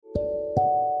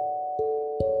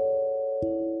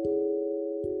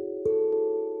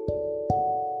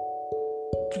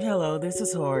Hello, this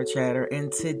is Horror Chatter,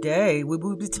 and today we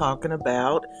will be talking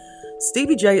about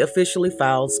Stevie J officially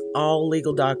files all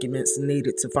legal documents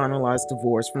needed to finalize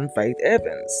divorce from Faith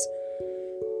Evans.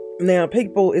 Now,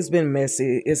 people, it's been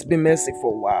messy. It's been messy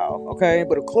for a while, okay?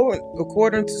 But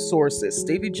according to sources,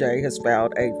 Stevie J has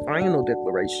filed a final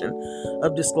declaration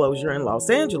of disclosure in Los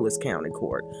Angeles County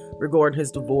Court regarding his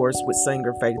divorce with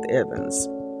singer Faith Evans.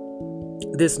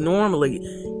 This normally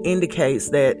indicates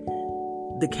that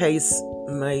the case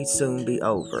may soon be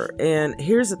over. And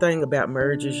here's the thing about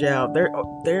marriages, y'all.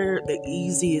 They're the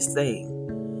easiest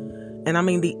thing. And I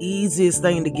mean the easiest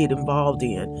thing to get involved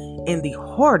in and the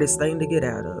hardest thing to get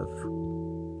out of.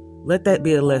 Let that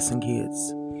be a lesson,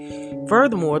 kids.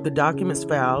 Furthermore, the documents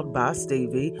filed by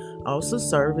Stevie also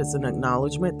serve as an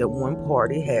acknowledgement that one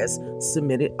party has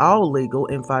submitted all legal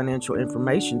and financial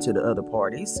information to the other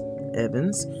parties,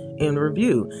 Evans, in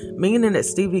review, meaning that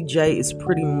Stevie J is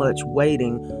pretty much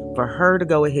waiting for her to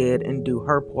go ahead and do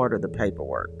her part of the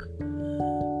paperwork.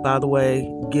 By the way,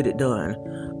 get it done.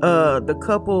 The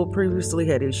couple previously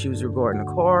had issues regarding a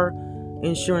car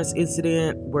insurance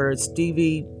incident where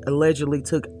Stevie allegedly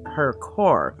took her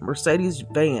car, Mercedes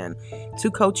van, to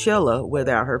Coachella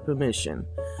without her permission,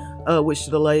 which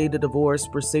delayed the divorce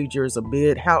procedures a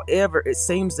bit. However, it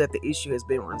seems that the issue has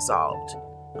been resolved.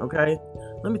 Okay?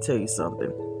 Let me tell you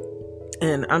something.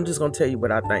 And I'm just going to tell you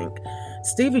what I think.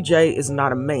 Stevie J is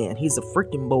not a man. He's a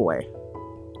freaking boy.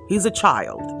 He's a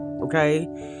child. Okay?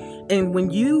 And when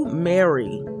you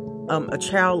marry a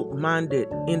child-minded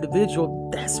individual,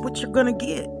 that's what you're going to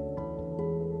get.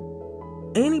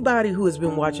 Anybody who has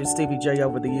been watching Stevie J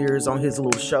over the years on his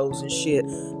little shows and shit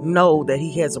know that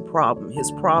he has a problem.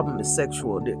 His problem is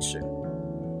sexual addiction.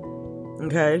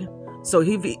 Okay? So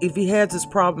if he has this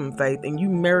problem, Faith, and you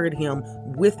married him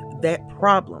with that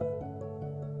problem,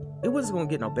 it wasn't going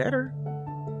to get no better.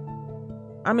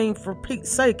 I mean, for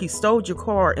Pete's sake, he stole your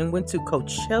car and went to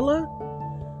Coachella?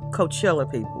 Coachella,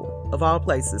 people. Of all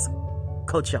places.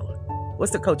 Coachella.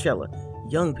 What's the Coachella?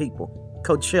 Young people.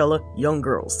 Coachella, young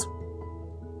girls.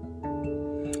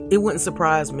 It wouldn't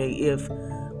surprise me if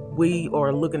we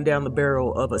are looking down the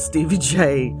barrel of a Stevie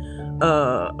J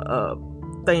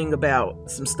thing about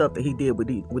some stuff that he did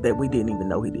that we didn't even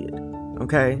know he did.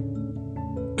 Okay?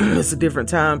 It's a different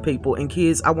time, people. And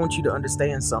kids, I want you to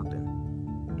understand something.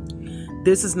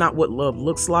 This is not what love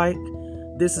looks like.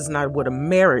 This is not what a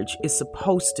marriage is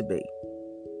supposed to be.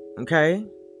 Okay?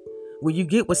 When you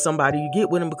get with somebody, you get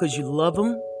with them because you love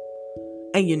them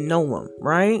and you know them,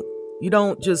 right? You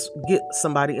don't just get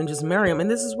somebody and just marry them.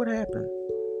 And this is what happened.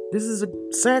 This is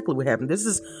exactly what happened. This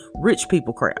is rich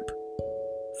people crap.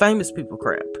 Famous people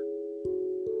crap.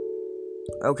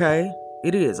 Okay?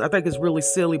 It is. I think it's really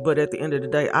silly, but at the end of the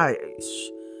day,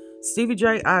 Stevie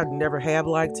J, I never have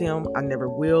liked him. I never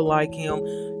will like him.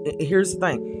 Here's the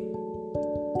thing.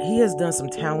 He has done some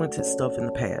talented stuff in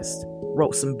the past.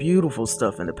 Wrote some beautiful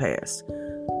stuff in the past.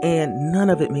 And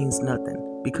none of it means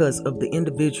nothing because of the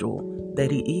individual that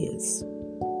he is.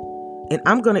 And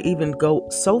I'm going to even go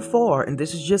so far, and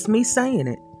this is just me saying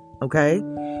it, okay?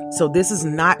 So this is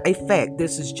not a fact.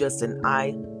 This is just an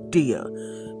idea.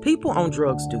 People on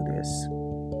drugs do this.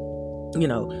 You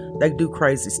know, they do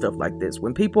crazy stuff like this.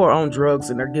 When people are on drugs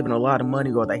and they're given a lot of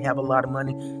money or they have a lot of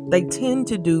money, they tend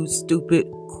to do stupid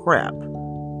crap.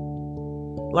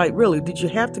 Like, really, did you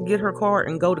have to get her car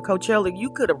and go to Coachella?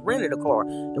 You could have rented a car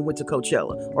and went to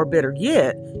Coachella. Or better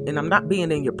yet, and I'm not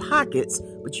being in your pockets,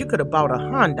 but you could have bought a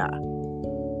Honda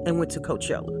and went to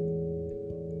Coachella.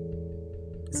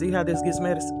 See how this gets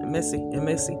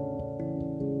messy?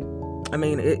 I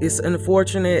mean, it's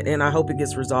unfortunate, and I hope it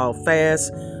gets resolved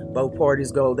fast. Both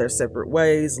parties go their separate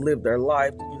ways, live their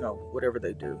life, whatever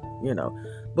they do,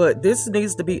 But this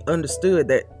needs to be understood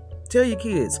that, tell your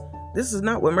kids, this is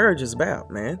not what marriage is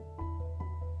about, man.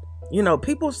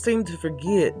 People seem to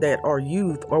forget that our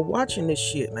youth are watching this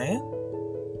shit, man.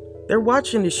 They're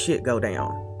watching this shit go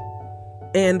down.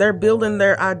 And they're building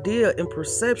their idea and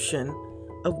perception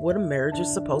of what a marriage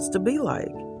is supposed to be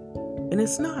like. And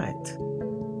it's not.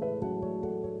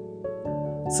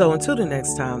 So until the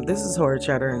next time, this is Horror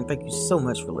Chatter, and thank you so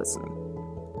much for listening.